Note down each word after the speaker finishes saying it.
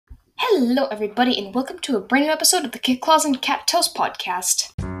Hello, everybody, and welcome to a brand new episode of the Kid Claus and Cat Toast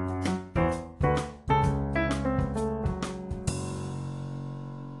podcast.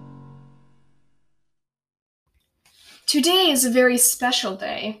 Today is a very special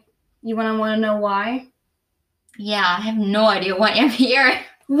day. You want to know why? Yeah, I have no idea why I'm here.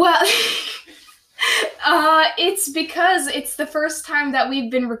 Well, it's because it's the first time that we've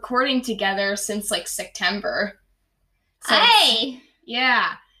been recording together since, September. Hey!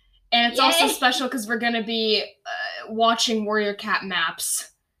 Yeah. And it's Yay. also special because we're going to be watching Warrior Cat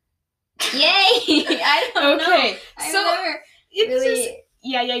maps. Yay! I don't know. Okay, I've so never it's really... just...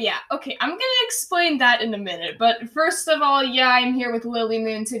 Yeah. Okay, I'm gonna explain that in a minute, but first of all, I'm here with Lily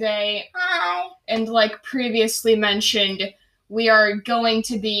Moon today. Hi! And like previously mentioned, we are going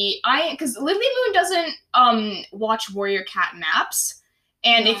to be... because Lily Moon doesn't watch Warrior Cat maps,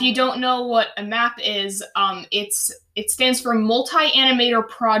 and if you don't know what a map is, it stands for Multi-Animator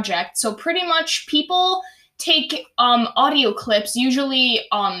Project, so pretty much people take audio clips, usually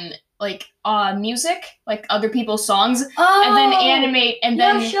music, like other people's songs, and then animate, and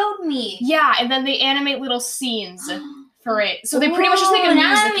then you showed me. Yeah, and then they animate little scenes for it. So they pretty much just make a music.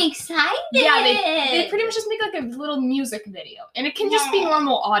 Now I'm excited. Yeah, they pretty much just make like a little music video, and it can just be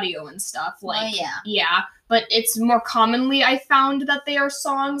normal audio and stuff. Yeah, but it's more commonly I found that they are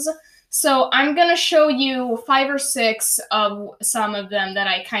songs. So I'm gonna show you 5 or 6 of some of them that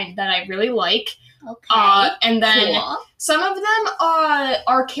I really like. Okay. And then cool. Some of them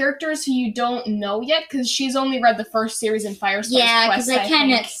are characters who you don't know yet, because she's only read the first series in Fire Spice Quest. Yeah, because I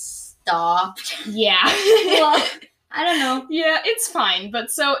kind of stopped. Yeah. Well, I don't know. Yeah, it's fine,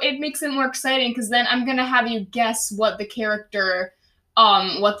 but so it makes it more exciting, because then I'm gonna have you guess what the character,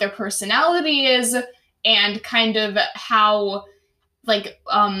 what their personality is, and kind of how,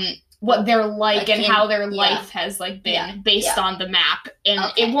 what they're like and how their life has been based on the map. And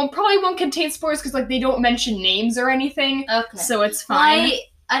it probably won't contain spoilers because they don't mention names or anything. Okay. So it's fine.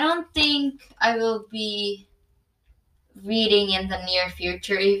 I don't think I will be reading in the near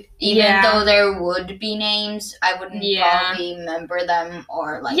future. Even though there would be names, I wouldn't probably remember them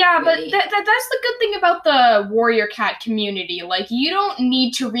or but really... that's the good thing about the Warrior Cat community. You don't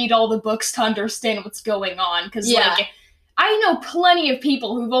need to read all the books to understand what's going on, because I know plenty of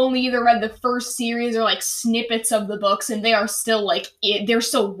people who've only either read the first series or snippets of the books, and they are still they're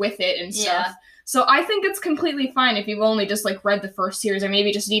still with it and stuff. Yeah. So I think it's completely fine if you've only just read the first series or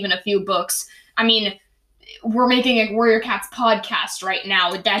maybe just even a few books. I mean, we're making a Warrior Cats podcast right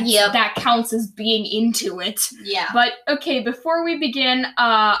now. That counts as being into it. Yeah. But okay, before we begin,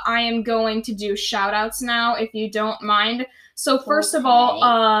 I am going to do shout outs now, if you don't mind. So first of all,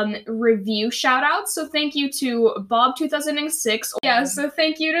 review shout-outs. So thank you to Bob2006. Yeah, so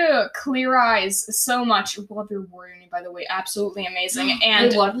thank you to Clear Eyes so much. Love your warrior name, by the way. Absolutely amazing.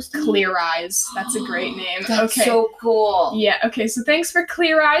 And Clear Eyes. That's a great name. That's so cool. Yeah, okay. So thanks for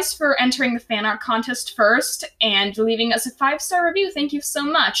Clear Eyes for entering the fan art contest first and leaving us a 5-star review. Thank you so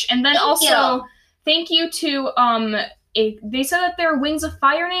much. And then thank you to they said that their Wings of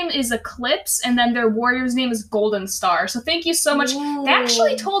Fire name is Eclipse, and then their warrior's name is Golden Star. So thank you so much. Ooh. They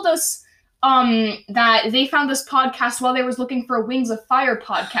actually told us that they found this podcast while they was looking for a Wings of Fire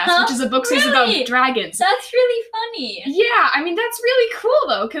podcast, which is a book series about dragons. That's really funny. Yeah, I mean, that's really cool,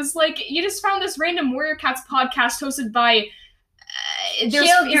 though, because, you just found this random Warrior Cats podcast hosted by... is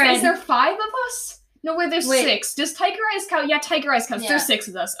there 5 of us? No, there's 6. Does Tiger Eyes count? Yeah, Tiger Eyes counts. Yeah. There's 6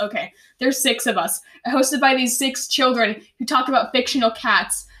 of us. Okay. There's 6 of us. Hosted by these 6 children who talk about fictional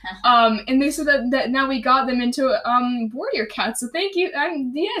cats. And they said that now we got them into Warrior Cats. So thank you.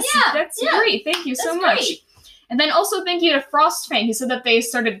 That's great. Thank you so much. Great. And then also thank you to Frostfang, who said that they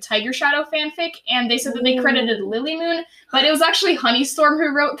started a Tiger Shadow fanfic, and they said that they credited Lily Moon, but it was actually Honeystorm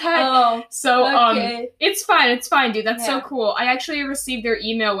who wrote that. Oh, so it's fine, dude. That's so cool. I actually received their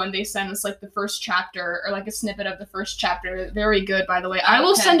email when they sent us the first chapter, or a snippet of the first chapter. Very good, by the way. I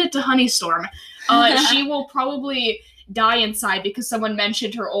will send it to Honeystorm. She will probably die inside because someone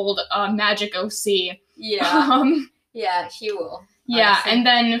mentioned her old Magic OC. Yeah. Yeah, she will. Yeah, honestly. And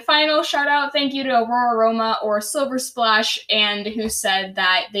then final shout out, thank you to Aurora Roma or Silver Splash, and who said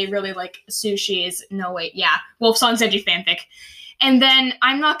that they really like Sushi's, Wolf Song Zenji fanfic. And then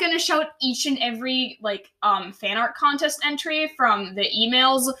I'm not going to shout each and every, fan art contest entry from the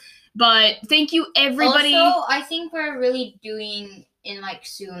emails, but thank you everybody. Also, I think we're really doing in,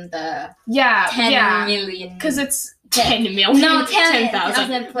 soon the 10 million. Because it's 10 million. No,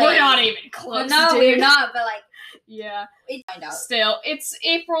 10,000. We're not even close, No, dude. we're not, but, Yeah. Find out. Still, it's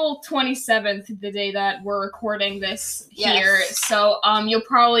April 27th, the day that we're recording this here. So, you'll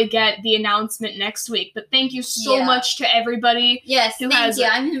probably get the announcement next week. But thank you so much to everybody. Yes, thank you.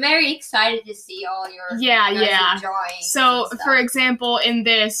 I'm very excited to see all your drawings. So, for example, in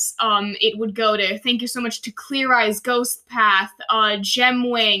this, it would go to thank you so much to Clear Eyes, Ghost Path,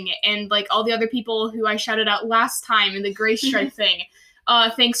 Gemwing, and like all the other people who I shouted out last time in the Gray Stripe thing.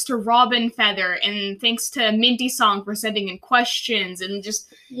 Thanks to Robin Feather, and thanks to Minty Song for sending in questions, and just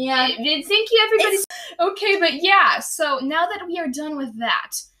thank you everybody. Okay, but yeah, so now that we are done with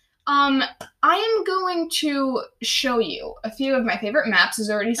that, I am going to show you a few of my favorite maps, as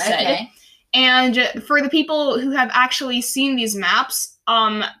already said. Okay. And for the people who have actually seen these maps,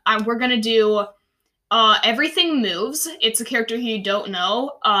 we're gonna do Everything Moves. It's a character who you don't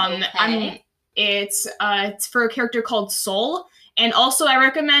know. It's for a character called Soul. And also, I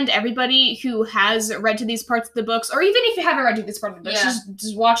recommend everybody who has read to these parts of the books, or even if you haven't read to these parts of the books,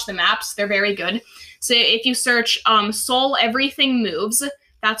 just watch the maps. They're very good. So if you search Soul Everything Moves,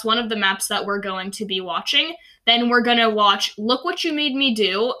 that's one of the maps that we're going to be watching. Then we're going to watch Look What You Made Me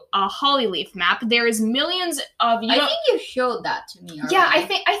Do, a Hollyleaf map. There is millions of... I think you showed that to me already. Yeah, I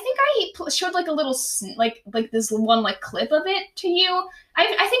think I showed like a little, like this one like clip of it to you. I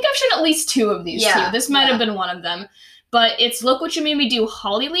think I've shown at least two of these to you. This might have been one of them. But it's Look What You Made Me Do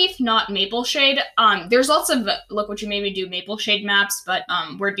Hollyleaf, not Mapleshade. There's lots of Look What You Made Me Do Mapleshade maps, but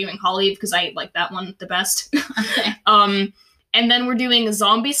we're doing Hollyleaf because I like that one the best. Okay. And then we're doing a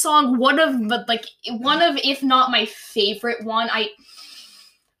Zombie Song. One of, if not my favorite one.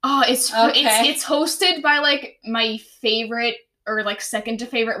 It's hosted by like my favorite or like second to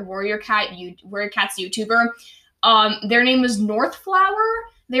favorite Warrior Cats YouTuber. Their name is Northflower.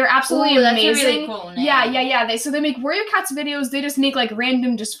 They're absolutely amazing. That's a really cool name. Yeah. They make Warrior Cats videos. They just make like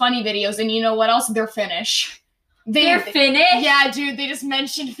random, just funny videos. And you know what else? They're Finnish. They're Finnish? Yeah, dude. They just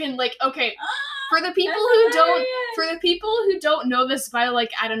mentioned Finn. Like, okay, for the people who don't know this by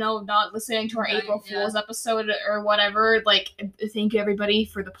like, I don't know, not listening to our April Fool's episode or whatever. Like, thank you everybody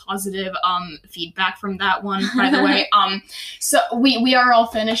for the positive feedback from that one. By the way, so we are all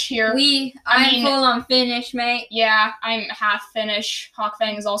Finnish here. I'm full on Finnish, mate. Yeah, I'm half Finnish.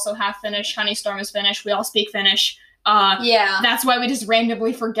 Hawkfang is also half Finnish. Honeystorm is Finnish. We all speak Finnish. That's why we just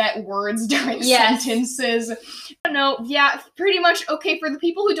randomly forget words during sentences. I don't know. Yeah, pretty much. Okay, for the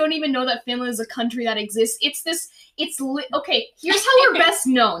people who don't even know that Finland is a country that exists, okay, here's how we're best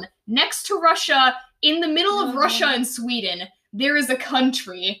known. Next to Russia, in the middle of Russia and Sweden, there is a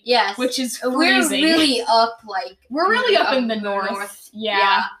country. Yes. Which is freezing. We're really up, We're really up in the north.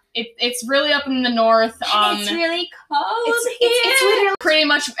 Yeah. It's really up in the north. It's really cold here. It's literally pretty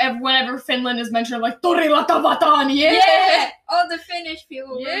much whenever Finland is mentioned, like Torilla Tavataan, yeah. All the Finnish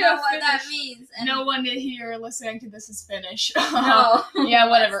people know what that means. And no one here listening to this is Finnish. No. Yeah,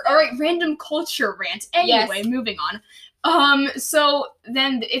 whatever. All right, random culture rant. Anyway, moving on. So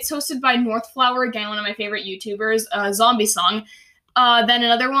then it's hosted by Northflower, again, one of my favorite YouTubers, Zombie Song. Then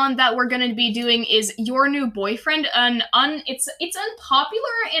another one that we're gonna be doing is Your New Boyfriend. It's unpopular,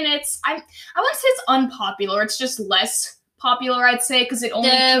 and I wouldn't say it's unpopular. It's just less popular, I'd say, because it only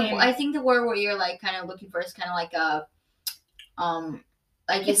I think the word what you're like kind of looking for is kind of like a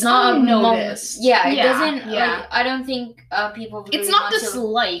like it's not unnoticed. It doesn't. Like, I don't think people. Really it's not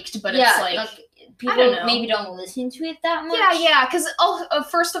disliked, but it's like people maybe don't listen to it that much. Yeah, because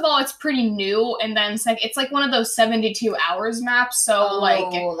first of all, it's pretty new, and then it's like one of those 72 hours maps. So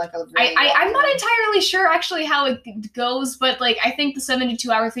I'm not entirely sure actually how it goes, but like I think the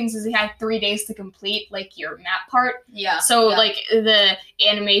 72-hour things is it had 3 days to complete like your map part. Yeah. So like the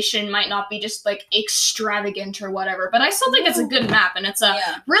animation might not be just like extravagant or whatever, but I still think it's a good map, and it's a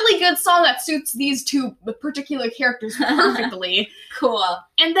really good song that suits these two particular characters perfectly. Cool.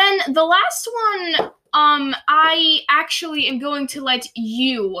 And then the last one, I actually am going to let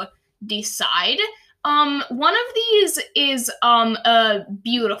you decide. One of these is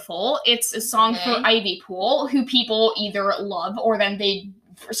Beautiful. It's a song for Ivy Pool, who people either love or then they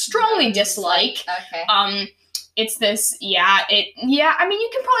strongly dislike. Okay. It's this, I mean, you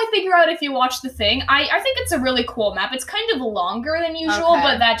can probably figure out if you watch the thing. I think it's a really cool map. It's kind of longer than usual,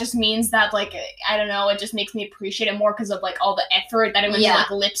 but that just means that, like, I don't know, it just makes me appreciate it more because of, like, all the effort that it went into, like,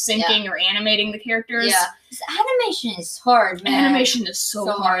 lip-syncing or animating the characters. Yeah. Animation is hard, man. Animation is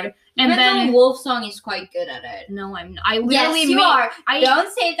so hard. And then Wolfsong is quite good at it. No, I'm not. I literally you are.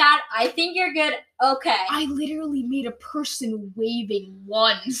 Don't say that. I think you're good. Okay. I literally made a person waving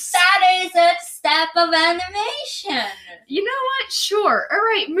once. That is a step of animation. You know what? Sure. All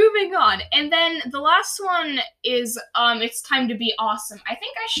right, moving on. And then the last one is It's Time to Be Awesome. I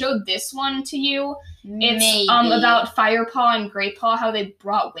think I showed this one to you. It's about Firepaw and Greypaw, how they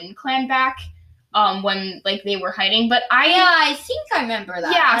brought WindClan back. When like they were hiding, but I think I remember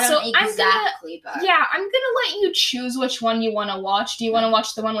that. Yeah, I'm gonna let you choose which one you want to watch. Do you want to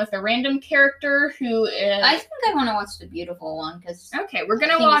watch the one with a random character who is? I think I want to watch the beautiful one because. Okay, we're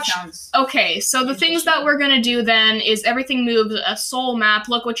gonna watch. Okay, so the things that we're gonna do then is Everything Moves, a Soul Map,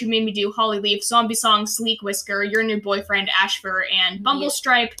 Look What You Made Me Do, Holly Leaf, Zombie Song, Sleek Whisker, Your New Boyfriend, Ashfur, and Bumble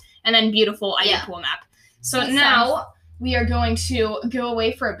Stripe, and then Beautiful Pool Map. So now. We are going to go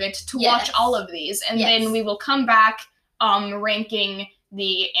away for a bit to watch all of these, and then we will come back ranking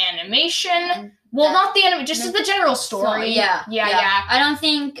the animation. Well, not the animation, just the general story. Yeah. I don't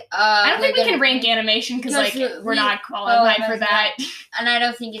think we can rank animation because like we're not qualified for that. And I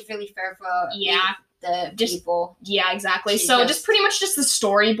don't think it's really fair for the people. Yeah, exactly. So just pretty much just the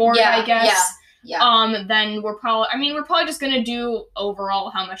storyboard, I guess. Yeah. Then we're probably just gonna do overall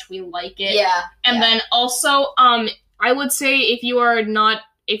how much we like it. Yeah. And then also I would say if you are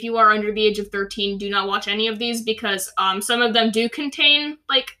under the age of 13, do not watch any of these because some of them do contain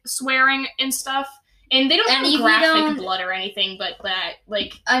like swearing and stuff, and they don't have graphic blood or anything. But that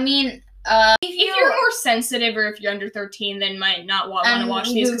if you're more sensitive or if you're under 13, then might not want to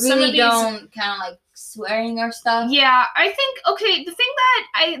watch these. You really don't kind of like swearing or stuff. Yeah, I think the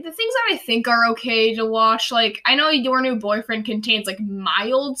things that I think are okay to watch, like I know Your New Boyfriend contains like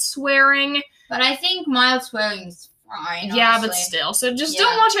mild swearing, but I think mild swearing is fine. Yeah, honestly. But still. So just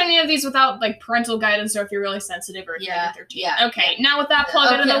don't watch any of these without like parental guidance or if you're really sensitive or if you're under 13. Yeah. Okay, now with that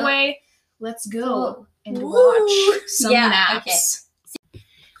plug out of the way, let's go and watch some maps. Okay.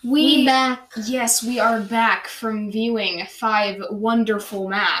 We back. Yes, we are back from viewing 5 wonderful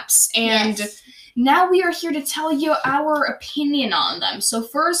maps. And now we are here to tell you our opinion on them. So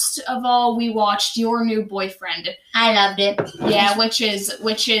first of all, we watched Your New Boyfriend. I loved it. Yeah, which is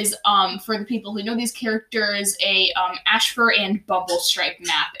for the people who know these characters, a Ashfur and Bumble Stripe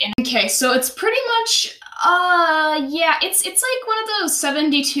map. And okay, so it's pretty much it's like one of those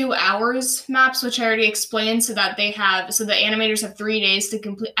 72 hours maps, which I already explained, so the animators have 3 days to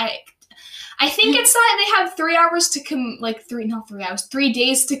complete. I think it's that they have 3 hours to 3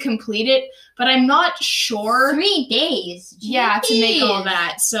 days to complete it, but I'm not sure. 3 days? Jeez. Yeah, to make all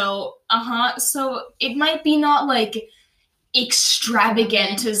that. So, so it might be not like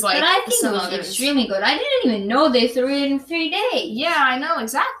extravagant as like. But I think it was extremely good. I didn't even know they threw it in 3 days. Yeah, I know,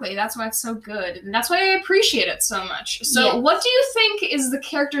 exactly. That's why it's so good. And that's why I appreciate it so much. So what do you think is the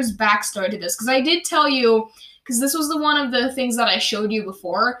character's backstory to this? Because I did tell you. Because this was one of the things that I showed you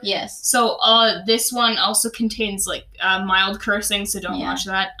before. Yes. So this one also contains like mild cursing, so don't watch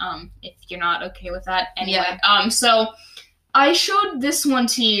that if you're not okay with that. Anyway, so I showed this one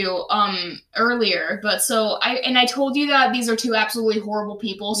to you earlier, but I told you that these are 2 absolutely horrible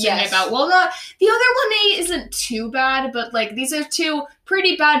people singing about. Well, the other one isn't too bad, but like these are 2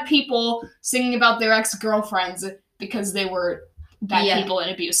 pretty bad people singing about their ex-girlfriends because they were. Bad people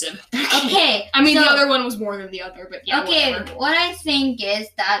and abusive. Okay. I mean, the other one was more than the other, but yeah. Okay, whatever. What I think is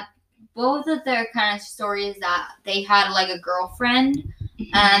that both of their kind of stories that they had like a girlfriend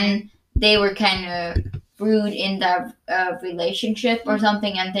and they were kind of rude in their relationship or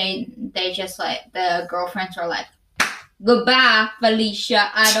something, and they just like the girlfriends were like, goodbye,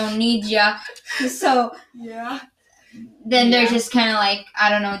 Felicia, I don't need ya. So then they're just kind of like, I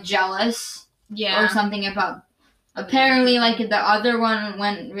don't know, jealous or something about. Apparently, like, the other one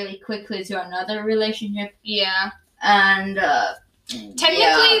went really quickly to another relationship. Yeah. And,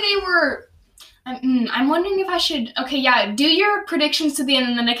 technically, they were... I'm wondering if I should... Okay, do your predictions to the end,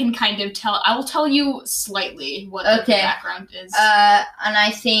 and then I can kind of tell... I will tell you slightly what the background is. And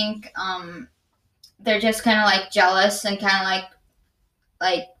I think, they're just kind of, like, jealous and kind of,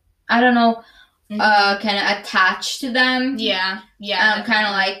 like, I don't know, kind of attached to them. Yeah. Kind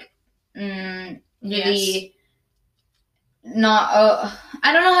of, like, really... Not,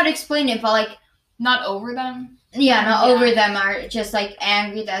 I don't know how to explain it, but, like... Not over them? Yeah, not over them, are just, like,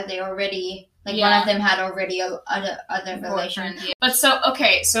 angry that they already... Like, one of them had already other relation. Yeah. But so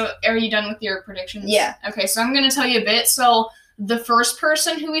are you done with your predictions? Yeah. Okay, so I'm going to tell you a bit. So, the first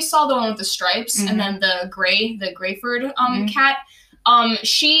person who we saw, the one with the stripes, and then the Greyford cat,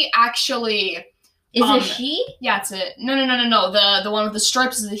 she actually... Is it she? Yeah, it's it. No. The one with the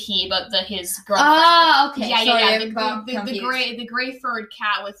stripes is a he, but his girlfriend. Oh, okay. Yeah. The gray furred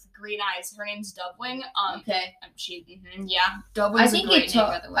cat with green eyes. Her name's Dubwing. Okay. Dubwing's I think a great name,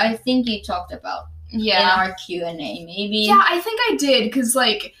 by the way. I think you talked about in our Q&A, maybe. Yeah, I think I did, because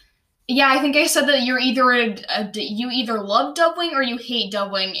like. Yeah, I think I said that you're either you either love Dubwing or you hate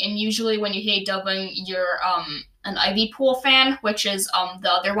Dubwing, and usually when you hate Dubwing, you're an Ivy Pool fan, which is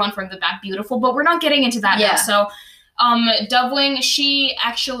the other one from The Back Beautiful, but we're not getting into that now. So, Dubwing, she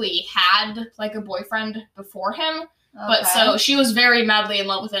actually had like a boyfriend before him, but so she was very madly in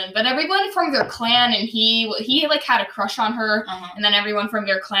love with him. But everyone from their clan and he like had a crush on her, and then everyone from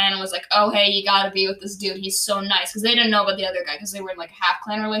their clan was like, "Oh, hey, you gotta be with this dude. He's so nice," because they didn't know about the other guy because they were in like a half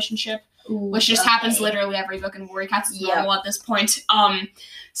clan relationship. Which just happens literally every book in Warrior Cats. It's normal at this point.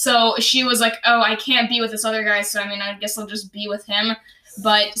 So she was like, "Oh, I can't be with this other guy, so I mean, I guess I'll just be with him."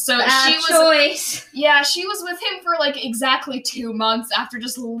 But so she was with him for like exactly 2 months after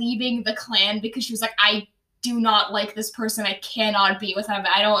just leaving the clan because she was like, "I do not like this person. I cannot be with him.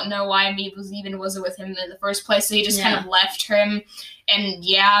 I don't know why Meep was with him in the first place." So he just kind of left him, and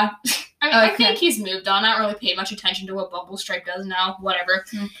I think he's moved on. I don't really pay much attention to what Bumble Stripe does now. Whatever.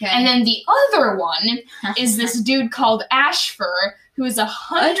 Okay. And then the other one is this dude called Ashfur, who is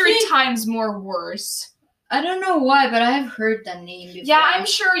 100 times more worse. I don't know why, but I have heard that name before. Yeah, I'm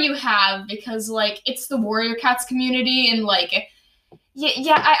sure you have, because like it's the Warrior Cats community, and like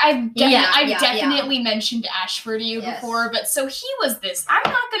I've definitely mentioned Ashfur to you before, but so he was this. I'm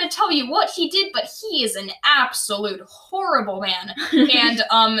not going to tell you what he did, but he is an absolute horrible man.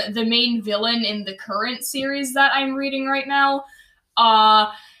 And the main villain in the current series that I'm reading right now,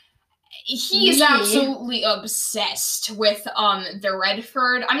 he's absolutely obsessed with the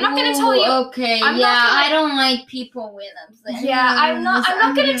Redford. I'm not going to tell you. Okay, I don't like people with obsession. Yeah, I'm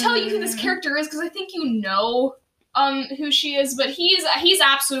not going to tell you who this character is because I think you know who she is, but he's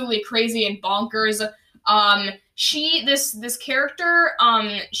absolutely crazy and bonkers. This character,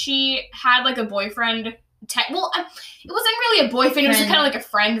 she had like a boyfriend. It wasn't really a boyfriend. It was kind of like a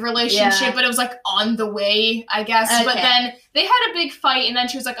friend relationship, but it was like on the way, I guess. Okay. But then they had a big fight, and then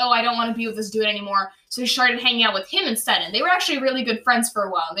she was like, "Oh, I don't want to be with this dude anymore." So she started hanging out with him instead, and they were actually really good friends for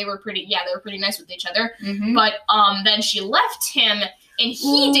a while. They were pretty nice with each other. Mm-hmm. But then she left him. And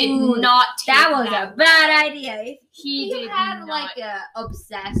he did not take that. Was a bad idea. He did have not. Like a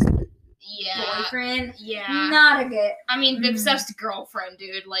obsessed boyfriend. Yeah. Not a good. I mean, obsessed girlfriend,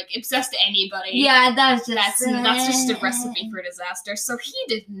 dude. Like, obsessed anybody. Yeah, that's just a recipe for disaster. So he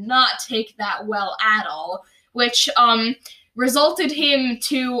did not take that well at all, which resulted him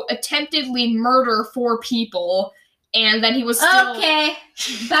to attemptedly murder 4 people. And then he was still... Okay,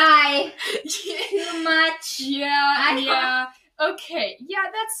 bye. Too much. Yeah. Okay,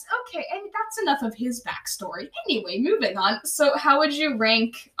 that's okay. I mean, that's enough of his backstory. Anyway, moving on. So, how would you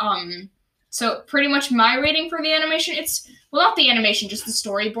rank? So pretty much my rating for the animation. It's not the animation, just the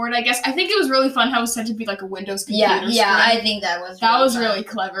storyboard. I guess I think it was really fun how it was said to be like a Windows computer. Yeah, I think that was really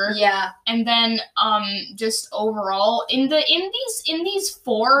clever. Yeah, and then just overall in these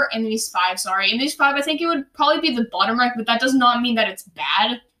 5, I think it would probably be the bottom rank, but that does not mean that it's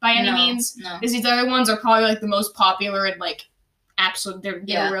bad by any means. No, because these other ones are probably like the most popular and like. Absolutely,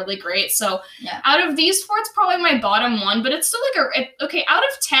 they're really great. So out of these 4, it's probably my bottom one, but it's still like out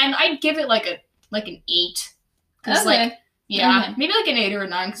of 10, I'd give it like an 8. Cause maybe like an 8 or a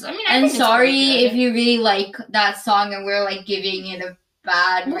 9. Cause I mean, I'm sorry if you really like that song and we're like giving it a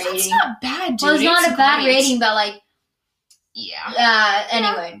bad rating. It's not bad, dude. Well, it's not a bad rating, but like.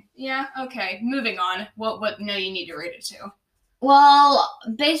 Anyway. Yeah. Okay. Moving on. What? No, you need to rate it to. Well,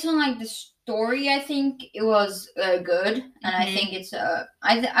 based on like the story, I think it was good, and I think it's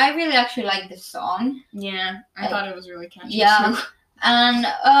I really actually like the song. Yeah, I thought it was really catchy. Yeah, and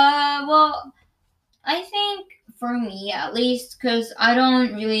well, I think for me at least, because I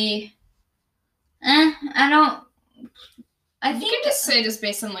don't really, I think you can just say just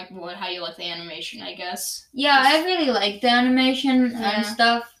based on like how you like the animation, I guess. Yeah, I really like the animation and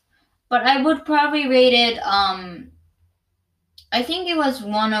stuff, but I would probably rate it. I think it was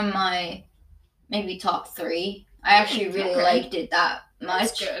one of my maybe top 3. I actually really liked it that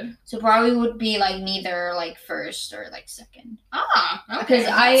much. That's good. So probably would be like neither like first or like second. Okay. Because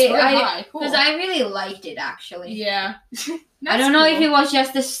I really liked it actually. Yeah. I don't know if it was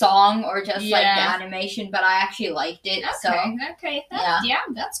just the song or just like the animation, but I actually liked it. Okay.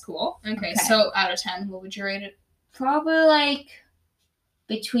 That's cool. Okay. So out of 10, what would you rate it? Probably like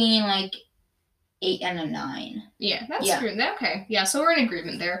between like 8 and a 9. Yeah, that's true. Okay. Yeah, so we're in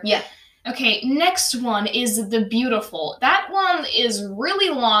agreement there. Yeah. Okay, next one is The Beautiful. That one is really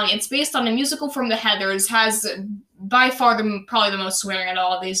long. It's based on a musical from the Heathers. Has by far probably the most swearing out of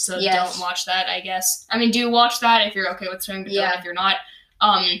all of these, so don't watch that, I guess. I mean, do watch that if you're okay with swearing, but don't if you're not.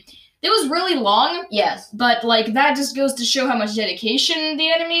 It was really long. Yes. But, like, that just goes to show how much dedication the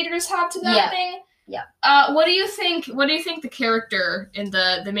animators have to that thing. Yeah. What do you think the character in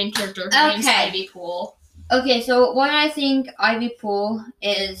the main character who names Ivy Pool? Okay, so what I think Ivy Pool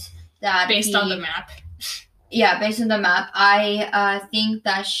is that based on the map. Yeah, based on the map, I think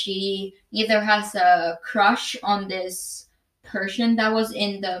that she either has a crush on this Persian that was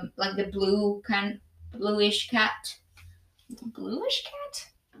in the bluish cat. The bluish cat?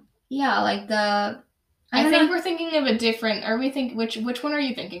 Yeah, like the. I think we're thinking of a different. Are we think which one are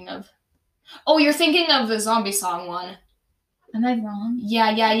you thinking of? Oh, you're thinking of the Zombie Song one. Am I wrong?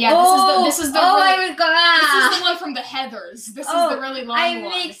 Yeah. Oh, this is the this is the one from the Heathers. This is the really long one.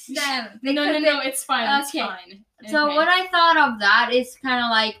 I mixed them. No, it's fine. Okay. It's fine. So what I thought of that is kind of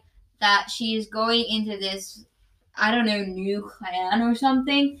like that she's going into this, I don't know, new clan or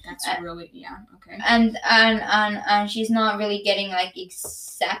something. That's really okay. And she's not really getting like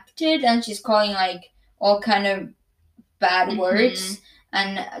accepted, and she's calling like all kind of bad words.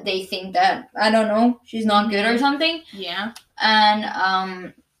 And they think that, I don't know, she's not good or something. Yeah. And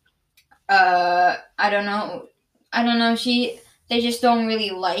I don't know. They just don't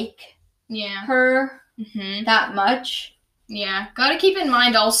really like her that much. Yeah. Gotta keep in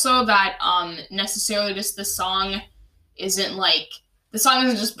mind also that necessarily just the song isn't like, the song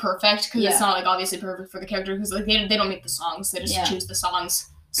isn't just perfect, because it's not like obviously perfect for the character, because like they don't make the songs, they just choose the songs.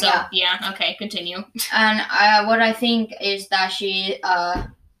 So, okay, continue. And what I think is that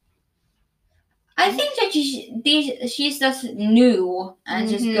I think that she's just new and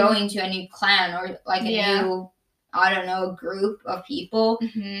just going to a new clan or like a new, I don't know, group of people.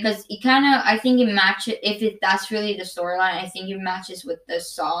 Because it kind of, I think it matches, that's really the storyline, I think it matches with the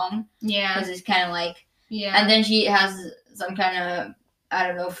song. Yeah. Because it's kind of like, and then she has some kind of, I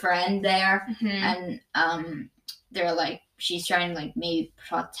don't know, friend there. And they're like, she's trying to like maybe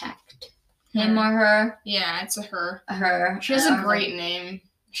protect him or her. Yeah, it's a her. Her. She has a great name.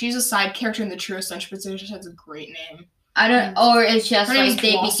 She's a side character in the True Essential, but she just has a great name. I don't, or it's just like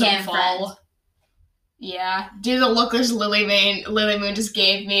they became friends. Yeah. Dude, the look Lily Moon just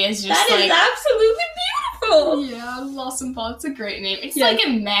gave me is just that is absolutely beautiful. Yeah, Blossom Fall. It's a great name. It's like a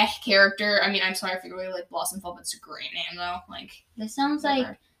meh character. I mean, I'm sorry if you really like Blossom Fall, but it's a great name though. Like, this sounds like,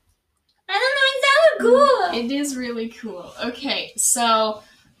 I don't know, it sounds cool. It is really cool. Okay, so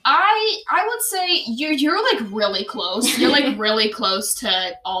I would say you're like really close. You're like really close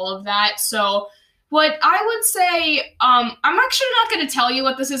to all of that. So what I would say, I'm actually not going to tell you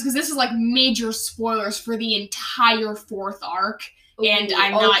what this is, because this is like major spoilers for the entire fourth arc. Ooh, and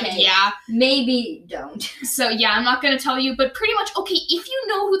I'm not, maybe don't. So yeah, I'm not going to tell you, but pretty much, okay, if you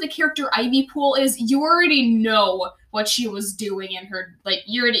know who the character Ivy Pool is, you already know what she was doing in her, like,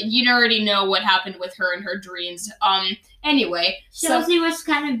 you already know what happened with her in her dreams. Anyway. Chelsea was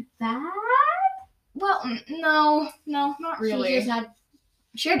kind of bad? Well, no, not really.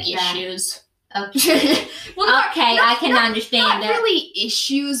 She had issues. Okay. Well, okay, I can understand that. Not really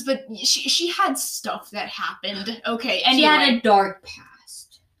issues, but she had stuff that happened. Okay, anyway. She had a dark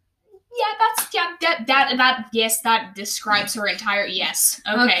past. Yeah, that describes her entire, yes.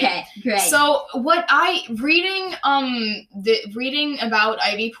 Okay, great. So what reading about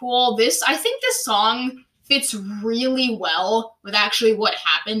Ivy Pool, I think this song fits really well with actually what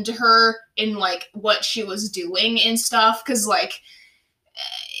happened to her in like what she was doing and stuff, because like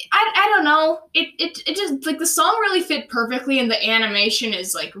I don't know. It just like the song really fit perfectly, and the animation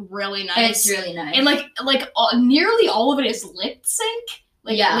is like really nice. It's really nice, and like nearly all of it is lip sync.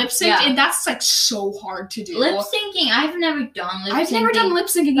 Lip sync, and that's like so hard to do. Lip syncing, I've never done lip syncing. I've never done lip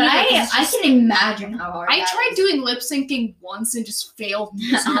syncing but either. I can imagine how hard. I tried doing lip syncing once and just failed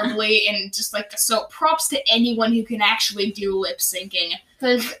miserably, and just like so. Props to anyone who can actually do lip syncing.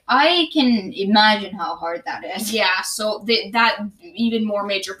 Because I can imagine how hard that is. Yeah, so that even more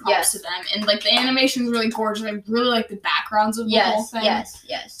major props to them. And, like, the animation is really gorgeous. I really like the backgrounds of the whole thing. Yes.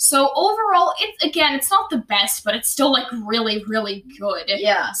 So, overall, it's not the best, but it's still, like, really, really good.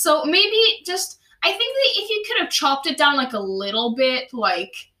 Yeah. So, maybe just, I think that if you could have chopped it down, like, a little bit,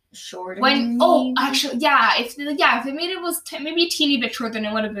 like... Shorter. Actually, if they made it was maybe a teeny bit shorter, then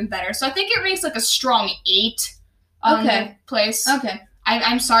it would have been better. So, I think it rates, like, a strong 8 on the place. Okay.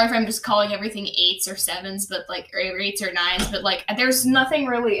 I'm sorry if I'm just calling everything 8s or 7s, but like, or 8s or 9s, but like, there's nothing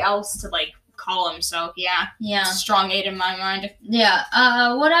really else to like call them. So yeah, it's a strong 8 in my mind. Yeah.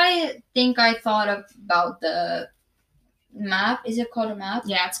 What I think I thought about the Map. Is it called a map?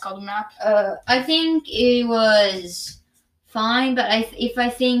 Yeah, it's called a map. I think it was fine, but if I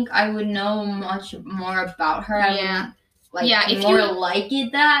think I would know much more about her, I would if more like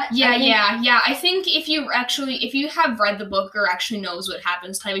it that. I think if you have read the book or actually knows what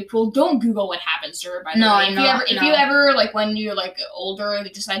happens to Ivy Pool, don't Google what happens to her, by the way. If you ever, like, when you're, like, older,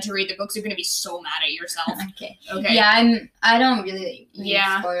 decide to read the books, you're gonna be so mad at yourself. Okay. Yeah, I don't really read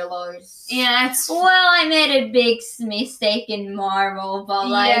spoilers. Yeah, I made a big mistake in Marvel, but,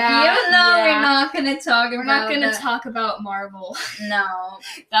 like, we're not gonna talk about Marvel. No.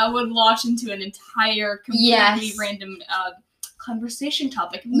 That would launch into an entire completely random conversation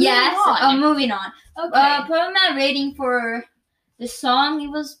topic. Moving on. Okay. Probably my rating for the song, it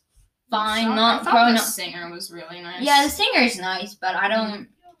was fine. I thought the singer was really nice. Yeah, the singer is nice, but I don't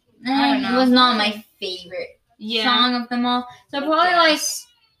know. It was not my favorite song of them all. So probably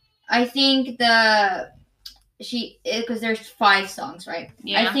I think because there's 5 songs, right?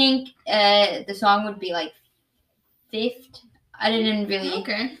 Yeah. I think the song would be like 5th. I didn't really.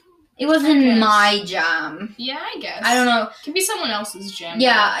 Okay. It wasn't my jam. Yeah, I guess. I don't know. It could be someone else's jam.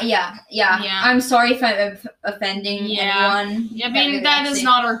 Yeah. I'm sorry if I'm offending anyone. Yeah, I mean, that is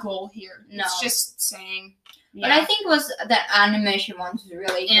not our goal here. No. It's just saying. Yeah. But I think the animation ones was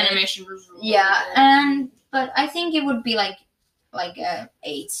really good. Animation was really good. But I think it would be like a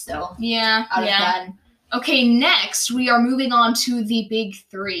 8 still. Yeah. Out of 10. Okay, next we are moving on to the big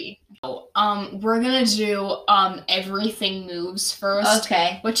 3. We're gonna do Everything Moves first.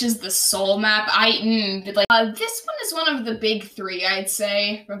 Okay. Which is the soul map. This one is one of the big 3, I'd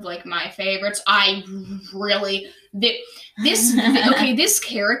say, of like my favorites. This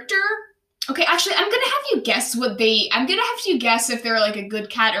character. Okay, actually, I'm gonna have you guess if they're like a good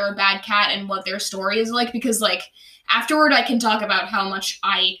cat or a bad cat and what their story is like, because like afterward I can talk about how much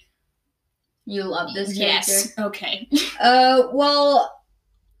you love this character. Yes. Okay. Well,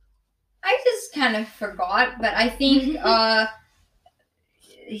 I just kind of forgot, but I think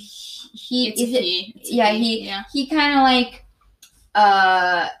he kind of like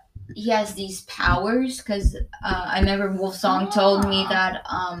he has these powers, because I remember Wolfsong told me that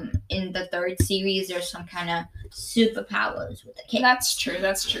in the 3rd series there's some kind of superpowers with the cat. That's true.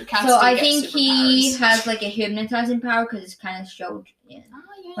 Cats so I think he has like a hypnotizing power, because it's kind of showed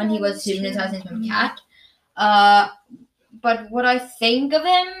when he was hypnotizing from cat. But what I think of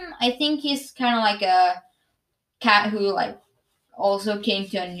him, I think he's kind of like a cat who like also came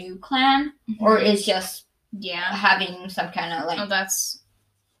to a new clan, or is just having some kind of like. Oh, that's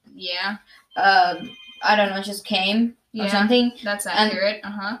I don't know, just came or something. That's accurate.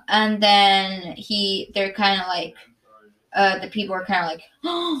 And then they're kind of like, the people are kind of like,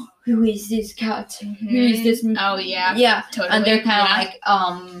 oh, who is this cat? Who is this? Oh yeah. Yeah. Totally. And they're kind of like,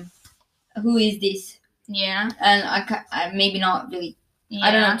 who is this? Yeah. And I maybe not really. Yeah.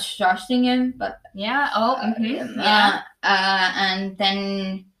 I don't know, trusting him, but and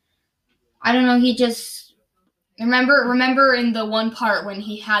then I don't know. He just remember in the one part when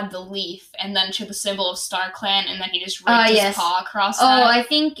he had the leaf and then showed the symbol of StarClan, and then he just raked his paw across. Oh, I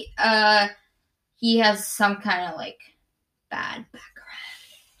think he has some kind of like bad background.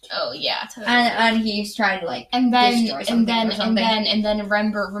 Oh yeah, totally. And he's trying to like destroy something and then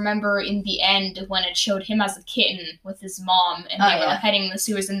remember in the end when it showed him as a kitten with his mom, and they were heading in the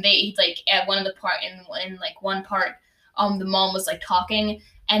sewers, and they like at one of the part in like one part the mom was like talking,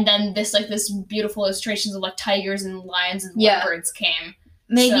 and then this beautiful illustrations of like tigers and lions and leopards came.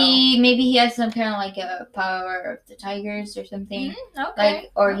 Maybe he has some kind of like a power of the tigers or something. Okay.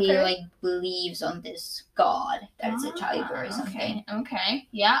 He like believes on this god that's a tiger or something. Okay.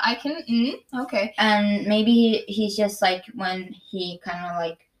 Yeah, I can. Okay. And maybe he's just like when he kind of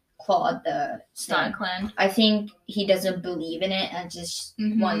like clawed the StarClan. I think he doesn't believe in it and just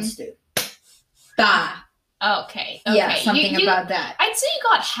wants to. Bah. Okay. Yeah, something about that. I'd say you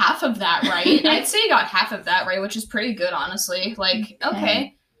got half of that right. Which is pretty good, honestly. Like,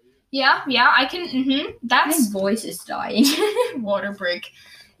 okay. Yeah, I can, that's... My voice is dying. Water break.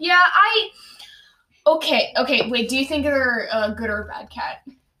 Yeah, Okay, wait, do you think they're a good or a bad cat?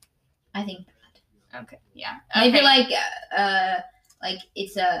 I think bad. Okay, yeah. Maybe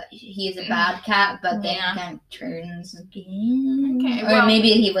he is a bad cat, but then he kind of turns again. Okay, or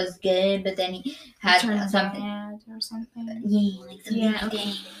maybe he was good, but then he had something bad or something. Yeah,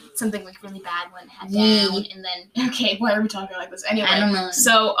 like something like really bad went down, and then why are we talking like this anyway? I don't know.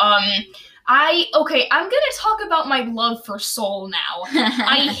 So I'm gonna talk about my love for Soul now.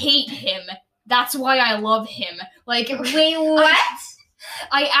 I hate him. That's why I love him. Like, wait, what?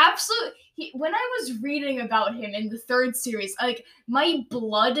 When I was reading about him in the third series, like, my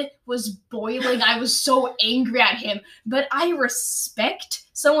blood was boiling. I was so angry at him, but I respect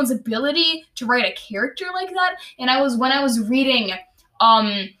someone's ability to write a character like that. And when I was reading,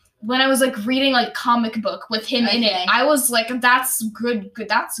 like comic book with him in it, I was like, that's good.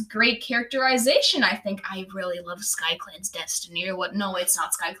 That's great characterization. I think I really love SkyClan's Destiny or what? No, it's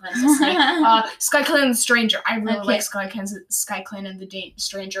not SkyClan's Destiny. SkyClan and the Stranger. I really like SkyClan and the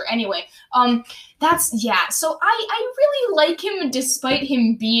Stranger. Anyway, So I really like him despite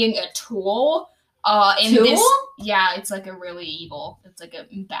him being a tool. It's like a really evil. It's like a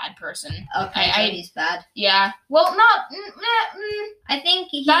bad person. Okay, he's bad. Yeah. Well, not. I think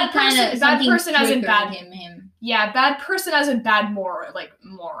he bad person as in bad him. Yeah, bad person as in bad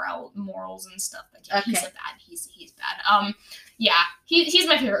morals and stuff. But yeah, he's bad. He's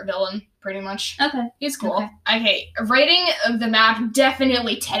my favorite villain, pretty much. Okay. He's cool. Okay. Rating of the map,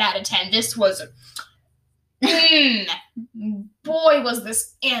 definitely 10 out of 10. This was. Boy, was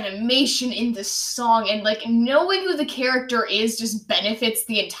this animation in this song, and like knowing who the character is just benefits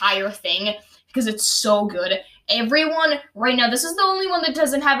the entire thing because it's so good. Everyone right now, this is the only one that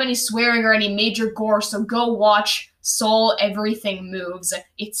doesn't have any swearing or any major gore, so go watch Soul Everything Moves.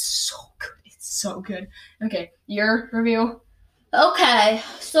 It's so good. It's so good. Okay, your review. Okay,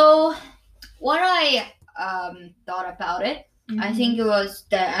 so what I thought about it, I think it was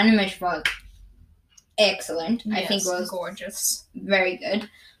the animation was excellent. Yes, I think it was gorgeous, very good.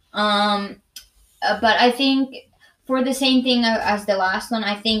 But I think for the same thing as the last one,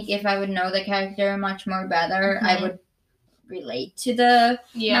 I think if I would know the character much more better, I would relate to the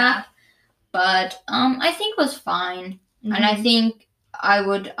map. But I think it was fine, and I think I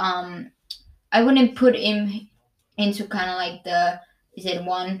wouldn't put him into kind of like is it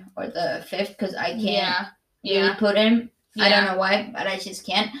 1 or the 5th because I can't really put him. Yeah. I don't know why, but I just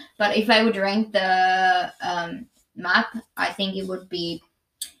can't. But if I would rank the map, I think it would be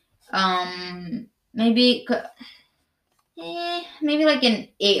maybe like an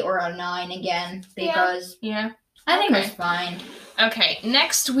 8 or a 9 again because I think it's fine. Okay,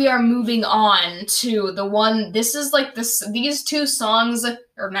 next we are moving on to the one. This is like these two songs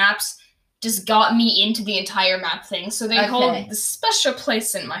or maps just got me into the entire map thing. So they hold the special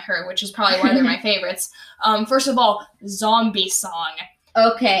place in my heart, which is probably why they're my favorites. First of all, Zombie Song.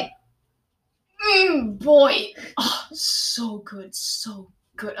 Okay. Boy. Oh, so good. So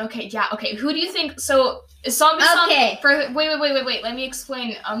good. Okay, yeah, okay. Who do you think? So, Zombie Song. Wait. Let me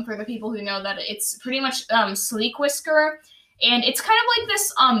explain for the people who know that it's pretty much Sleek Whisker. And it's kind of like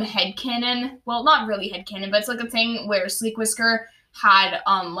this headcanon. Well, not really headcanon, but it's like a thing where Sleek Whisker had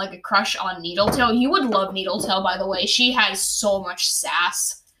like a crush on Needletail. You would love Needletail, by the way. She has so much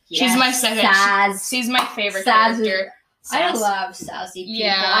sass. Yes, she's my second. She's my favorite character. I love sassy people.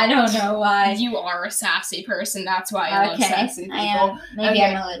 Yeah, I don't know why. You are a sassy person. That's why I love sassy people. I am. Maybe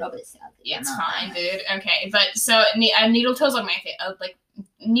I'm a little bit sassy. Yeah, it's fine, dude. Okay, but so Needletail's like my favorite. Like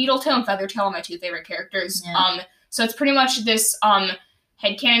Needletail and Feathertail are my two favorite characters. Yeah. So it's pretty much this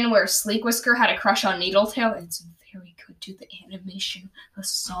headcanon where Sleek Whisker had a crush on Needletail. It's very good, dude. The animation, the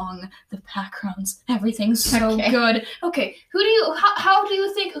song, the backgrounds, everything's so good. Okay, how do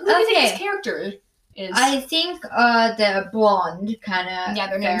you think this character is? I think the blonde kind of. Yeah,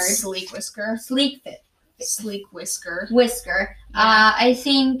 their name's Sleek Whisker. Sleek Whisker. Whisker. Yeah. I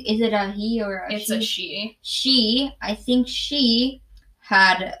think, is it a he or a she? It's a she. She, I think she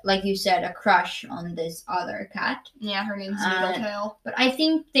had, like you said, a crush on this other cat. Yeah, her name's Needletail. But I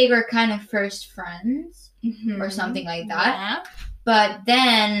think they were kind of first friends or something like that. Yeah. But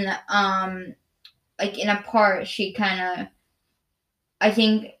then, like in a part, she kind of, I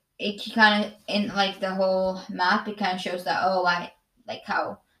think it kind of, in like the whole map, it kind of shows that, like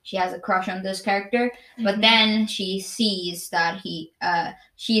how she has a crush on this character. But then she sees that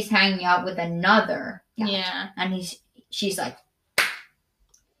she's hanging out with another cat. Yeah. And she's like,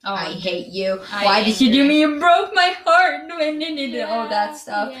 I hate you. Why did you do me? You broke my heart. All that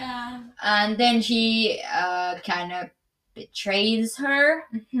stuff. Yeah. And then she kind of betrays her.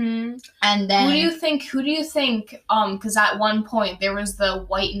 Mm-hmm. And then who do you think? Because at one point there was the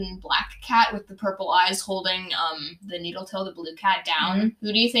white and black cat with the purple eyes holding the Needletail, the blue cat, down. Mm-hmm.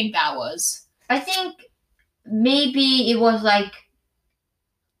 Who do you think that was? I think maybe it was like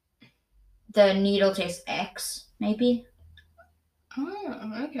the Needletail's ex, maybe.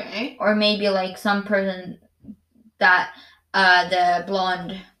 Oh, okay. Or maybe like some person that the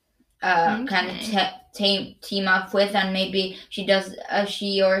blonde kind of team up with, and maybe she does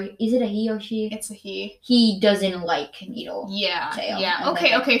she, or is it a he or she? It's a he. He doesn't like Needle. Yeah.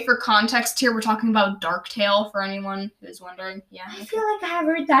 Okay. For context here, we're talking about Darktail for anyone who's wondering. Yeah. I feel like I have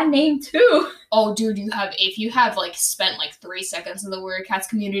heard that name too. Oh, dude, if you have like spent like 3 seconds in the Warrior Cats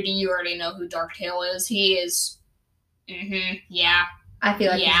community, you already know who Darktail is. He is. Yeah. I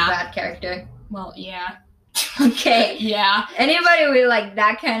feel like he's a bad character. Well, yeah. Okay. Yeah. Anybody with like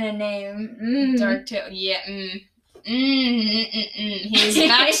that kind of name. Darktail. Yeah. His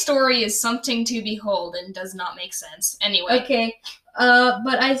backstory is something to behold and does not make sense. Anyway. Okay.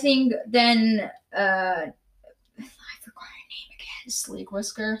 But I think then I forgot her name again. Sleek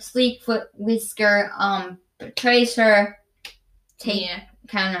Whisker betrays her.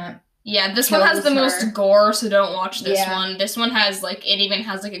 Kind of. Yeah, this one has the most gore, so don't watch this one. This one has it even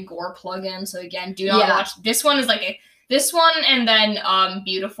has like a gore plug-in, so again, do not watch. This one is this one and then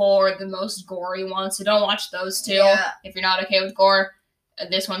Beautiful are the most gory ones, so don't watch those two if you're not okay with gore.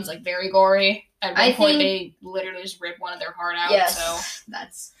 This one's like very gory. At one point they literally just rip one of their heart out. Yes, so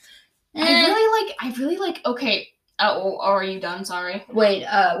that's. I really like. Okay. Are you done? Sorry. Wait.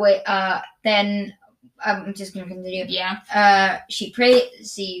 Then. I'm just gonna continue. Yeah. She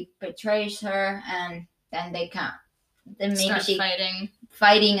betrays her, and then they can't. Then maybe start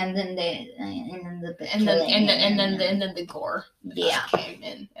fighting, and then the gore. Yeah. Came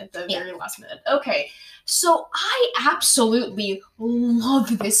in at the very last minute. Okay, so I absolutely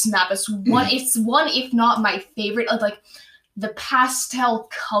love this map. It's one, if not my favorite. Like the pastel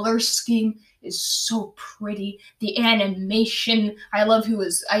color scheme is so pretty. The animation, I love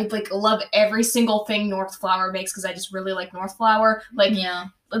every single thing Northflower makes because I just really like Northflower.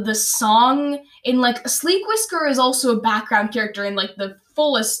 The song in Sleek Whisker is also a background character in the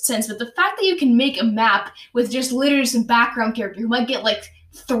fullest sense, but the fact that you can make a map with just literally some background character who might get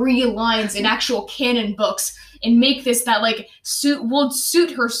 3 lines in actual canon books and make this that would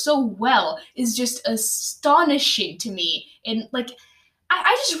suit her so well is just astonishing to me. And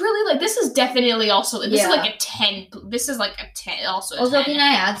I just really this is definitely also this is a 10. This is a 10 also. Also, can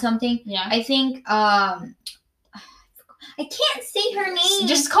I add something? Yeah. I think I can't say her name.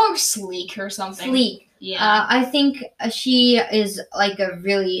 Just call her Sleek or something. Sleek. Yeah. I think she is a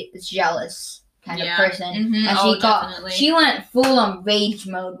really jealous kind of person, and she went full on rage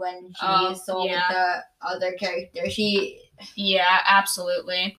mode when she saw the other character. Yeah,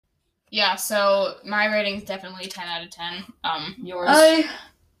 absolutely. Yeah, so my rating is definitely 10 out of 10. Yours? I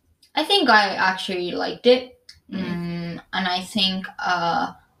think I actually liked it. And I think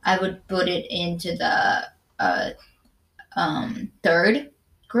I would put it into the third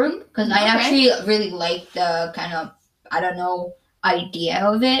group because I actually really like the kind of idea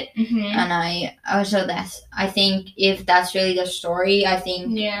of it, and I think if that's really the story, I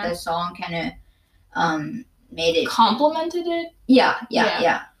think the song kind of made it complemented it. Yeah.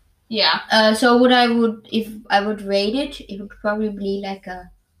 So if I would rate it, it would probably be a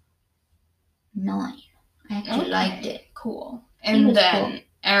 9. I actually liked it. Cool. And then,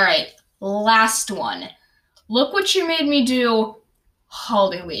 all right, last one. Look what you made me do,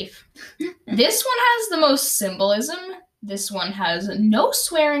 Hollyleaf. This one has the most symbolism. This one has no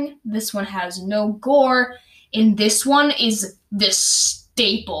swearing. This one has no gore. And this one is the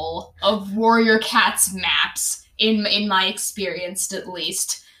staple of Warrior Cats maps, in my experience at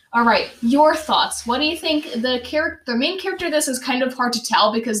least. All right, your thoughts. What do you think? The main character of this is kind of hard to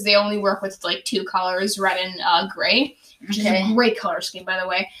tell because they only work with 2 colors, red and gray, which is a great color scheme, by the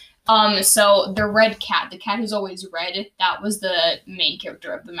way. So the red cat, the cat who's always red, that was the main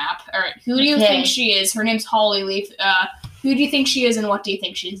character of the map. All right, who do you think she is? Her name's Hollyleaf. Who do you think she is, and what do you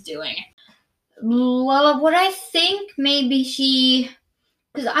think she's doing? Well, what I think maybe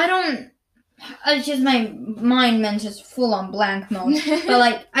because I don't. It's just my mind went just full on blank mode.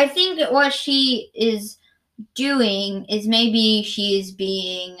 But I think that what she is doing is maybe she is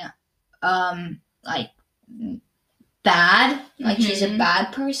being bad. She's a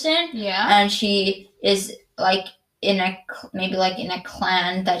bad person. Yeah. And she is in a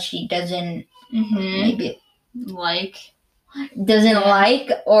clan that she doesn't maybe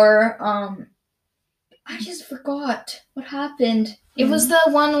or I just forgot what happened. It was the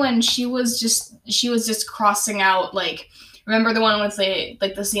one when she was just crossing out remember the one with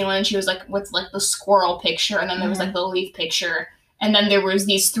the ceiling? She was with the squirrel picture, and then there was the leaf picture, and then there was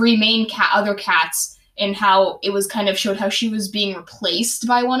these 3 main other cats, and how it was kind of showed how she was being replaced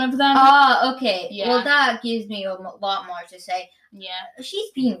by one of them. Oh, okay. Yeah. Well, that gives me a lot more to say. Yeah.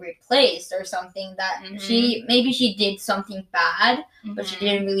 She's being replaced or something that maybe she did something bad, but she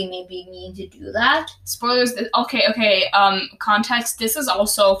didn't really maybe mean to do that. Spoilers. Okay. Context. This is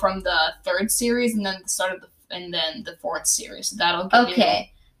also from the 3rd series and then the start of the 4th series. So that'll give you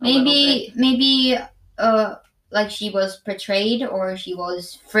maybe like she was portrayed or she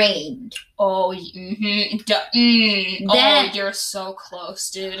was framed. Oh, oh, you're so close,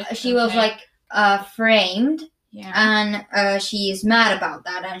 dude. She was like framed. Yeah. And she's mad about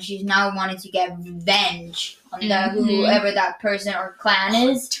that, and she's now wanting to get revenge on whoever that person or clan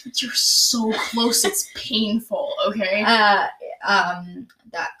is. Dude, you're so close. It's painful. Okay. That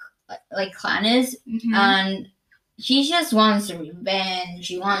like clan is, and she just wants revenge.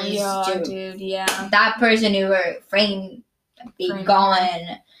 She wants to, dude. Yeah. That person who were framed be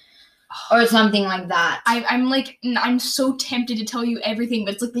gone. Or something like that. I'm so tempted to tell you everything,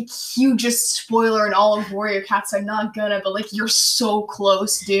 but it's like the hugest spoiler in all of Warrior Cats. I'm not gonna, but like you're so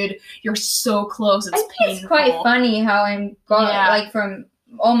close, dude. You're so close. It's painful. It's quite funny how I'm like from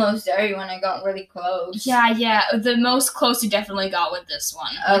almost everyone I got really close. Yeah. The most close you definitely got with this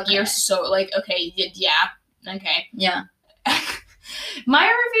one. Okay. Like you're so like okay, okay. Yeah. My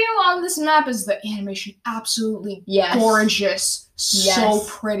review on this map is the animation absolutely gorgeous. So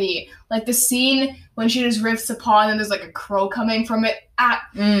pretty. Like the scene when she just rips a paw and there's like a crow coming from it.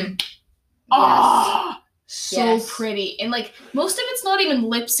 So pretty. And like most of it's not even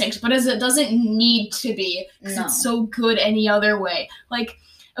lip synced, but as it doesn't need to be because it's so good any other way. Like,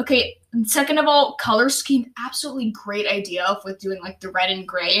 okay, second of all, color scheme, absolutely great idea with doing like the red and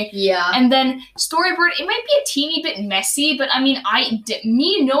gray. Yeah. And then storyboard, it might be a teeny bit messy, but I mean,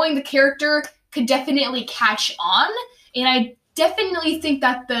 me knowing the character could definitely catch on, and I definitely think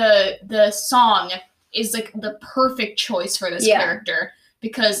that the song is like the perfect choice for this character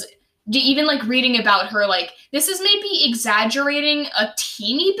because even like reading about her, like this is maybe exaggerating a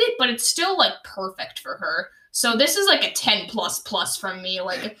teeny bit, but it's still like perfect for her. So this is like a 10++ from me.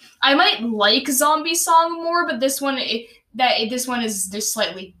 Like I might like Zombie Song more, but this one is just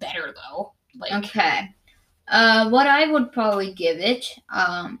slightly better though. Like okay, what I would probably give it,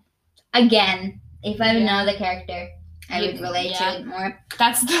 again, if I would know the character, I would relate to it more.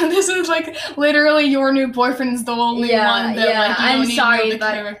 This is like literally your new boyfriend's the only one that like you don't even know the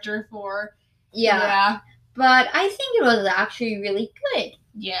character for. Yeah. But I think it was actually really good.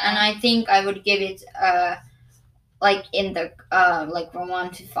 Yeah. And I think I would give it like in the like from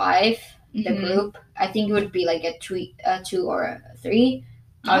 1 to 5, the group. I think it would be like a 2 or a 3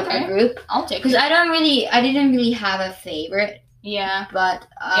 out of the group. I'll take it. Because I didn't really have a favorite. Yeah. But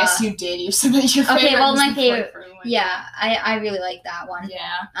yes, you did. You said that your favorite. Okay, well my favorite. One. Yeah, I really like that one.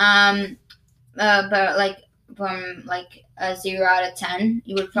 Yeah. But like from like a 0 out of 10,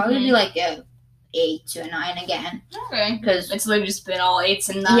 it would probably be like a 8 to a 9 again. Okay. Because it's literally just been all 8s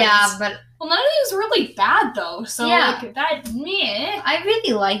and 9s. Yeah, but well, none of these were really bad though. So like that, meh. I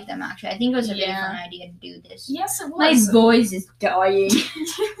really like them actually. I think it was a really fun idea to do this. Yes, it was. My voice is dying.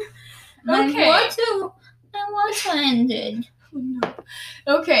 Okay. My water ended. No.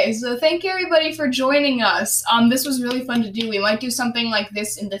 Okay, so thank you everybody for joining us. This was really fun to do. We might do something like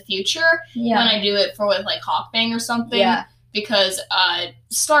this in the future when I do it for with like Hawkbang or something. Yeah. Because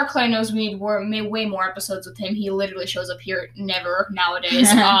StarClay knows we need way more episodes with him. He literally shows up here never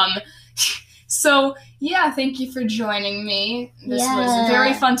nowadays. So yeah, thank you for joining me. This was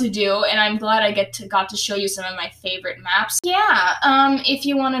very fun to do, and I'm glad I got to show you some of my favorite maps. Yeah, if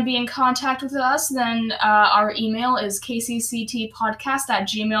you want to be in contact with us, then our email is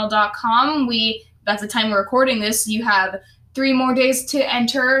kcctpodcast@gmail.com. That's the time we're recording this. You have 3 more days to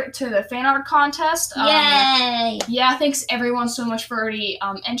enter to the fan art contest. Yay! Yeah, thanks everyone so much for already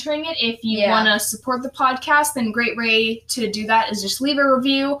entering it. If you want to support the podcast, then great way to do that is just leave a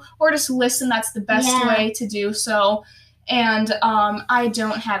review or just listen. That's the best way to do so. And I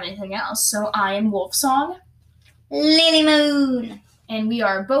don't have anything else, so I am Wolfsong. Lily Moon. And we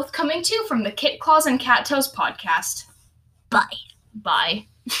are both coming to you from the Kit Claws and Cat Toes podcast. Bye. Bye.